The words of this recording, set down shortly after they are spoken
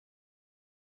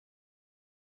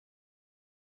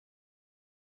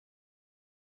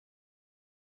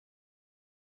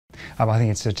I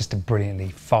think it's just a brilliantly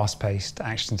fast-paced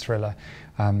action thriller,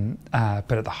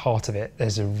 but at the heart of it,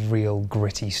 there's a real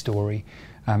gritty story.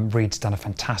 Reed's done a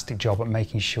fantastic job at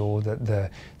making sure that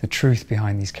the truth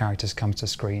behind these characters comes to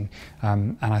screen,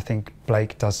 and I think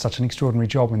Blake does such an extraordinary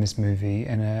job in this movie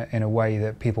in a way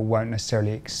that people won't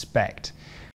necessarily expect.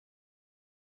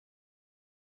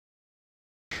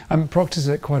 Proctor's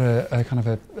at quite a kind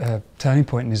of a turning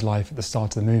point in his life at the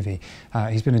start of the movie.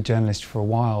 He's been a journalist for a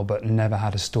while, but never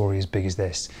had a story as big as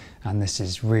this. And this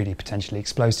is really potentially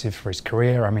explosive for his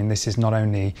career. I mean, this is not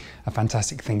only a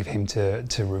fantastic thing for him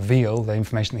to reveal the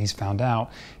information that he's found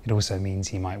out, it also means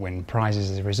he might win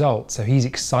prizes as a result. So he's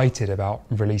excited about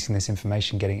releasing this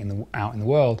information, getting it out in the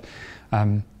world.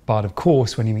 But of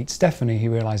course, when he meets Stephanie, he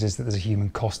realizes that there's a human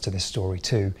cost to this story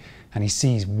too. And he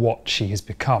sees what she has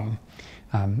become.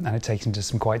 And it takes him to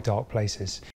some quite dark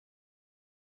places.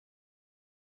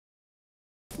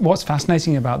 What's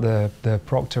fascinating about the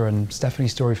Proctor and Stephanie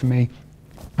story for me,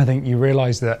 I think you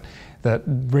realise that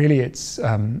really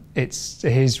it's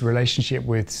his relationship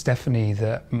with Stephanie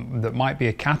that might be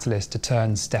a catalyst to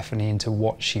turn Stephanie into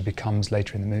what she becomes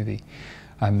later in the movie.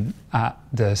 At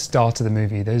the start of the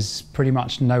movie, there's pretty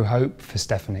much no hope for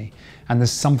Stephanie, and there's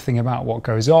something about what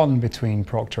goes on between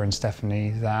Proctor and Stephanie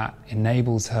that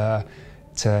enables her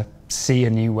to see a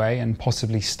new way and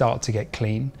possibly start to get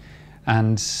clean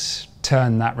and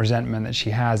turn that resentment that she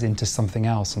has into something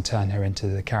else and turn her into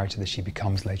the character that she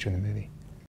becomes later in the movie.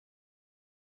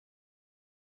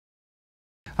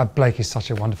 Blake is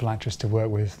such a wonderful actress to work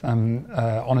with.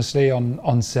 Honestly,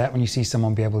 on set, when you see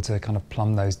someone be able to kind of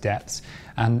plumb those depths,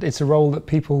 and it's a role that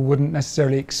people wouldn't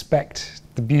necessarily expect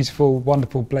the beautiful,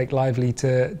 wonderful Blake Lively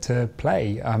to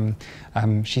play.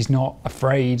 She's not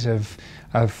afraid of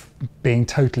being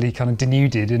totally kind of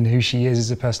denuded in who she is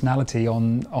as a personality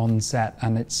on set,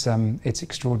 and it's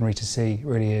extraordinary to see. It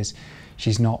really is.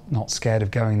 She's not scared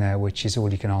of going there, which is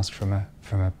all you can ask from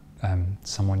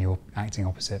someone you're acting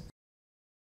opposite.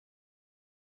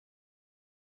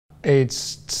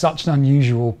 It's such an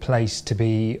unusual place to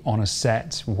be on a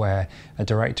set where a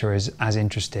director is as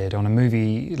interested on a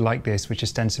movie like this, which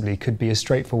ostensibly could be a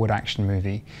straightforward action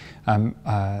movie.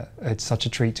 It's such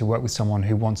a treat to work with someone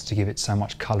who wants to give it so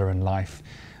much colour and life.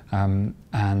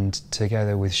 And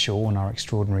together with Sean, our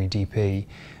extraordinary DP,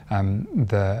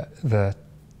 the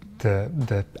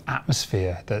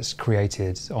atmosphere that's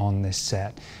created on this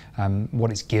set, what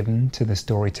it's given to the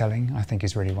storytelling, I think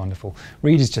is really wonderful.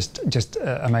 Reed is just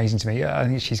amazing to me. I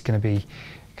think she's going to be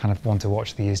kind of one to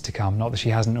watch the years to come. Not that she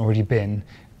hasn't already been,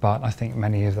 but I think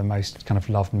many of the most kind of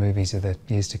loved movies of the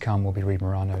years to come will be Reed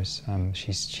Morano's.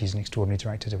 She's an extraordinary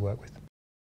director to work with.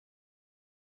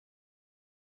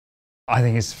 I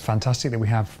think it's fantastic that we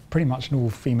have pretty much an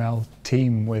all-female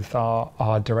team with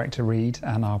our director Reed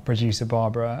and our producer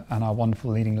Barbara and our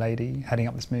wonderful leading lady heading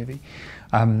up this movie.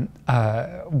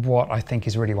 What I think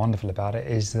is really wonderful about it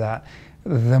is that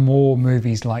the more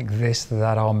movies like this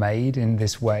that are made in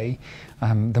this way,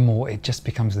 the more it just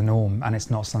becomes the norm, and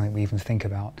it's not something we even think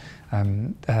about.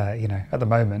 You know, at the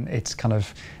moment, it's kind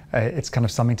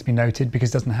of something to be noted because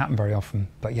it doesn't happen very often.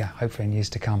 But yeah, hopefully in years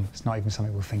to come, it's not even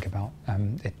something we'll think about.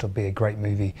 It'll be a great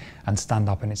movie and stand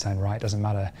up in its own right. It doesn't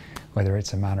matter whether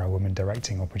it's a man or a woman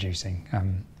directing or producing.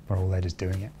 We're all there just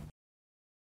doing it.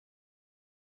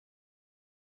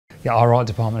 Yeah, our art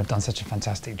department have done such a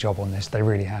fantastic job on this. They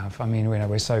really have. I mean,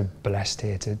 we're so blessed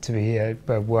here to be here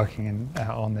working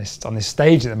on this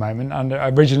stage at the moment. And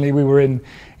originally we were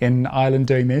in Ireland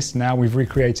doing this. Now we've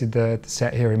recreated the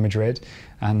set here in Madrid.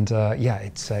 And yeah,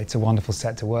 it's a wonderful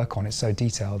set to work on. It's so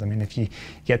detailed. I mean, if you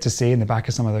get to see in the back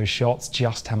of some of those shots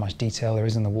just how much detail there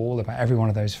is on the wall about every one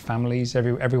of those families,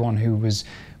 everyone who was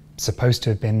supposed to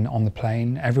have been on the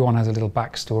plane, everyone has a little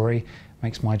backstory.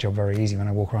 Makes my job very easy when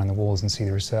I walk around the walls and see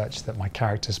the research that my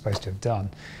character's supposed to have done.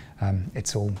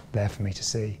 It's all there for me to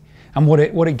see. And what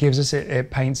it gives us, it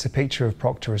paints a picture of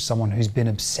Proctor as someone who's been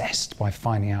obsessed by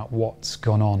finding out what's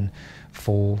gone on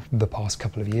for the past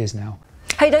couple of years now.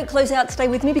 Hey, don't close out, stay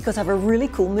with me because I have a really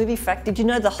cool movie fact. Did you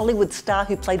know the Hollywood star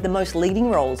who played the most leading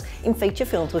roles in feature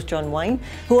films was John Wayne,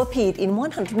 who appeared in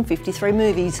 153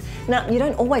 movies? Now, you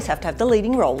don't always have to have the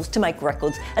leading roles to make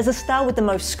records, as the star with the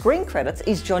most screen credits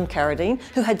is John Carradine,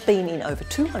 who had been in over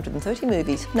 230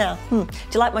 movies. Now, do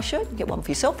you like my shirt? Get one for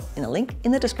yourself in a link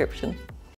in the description.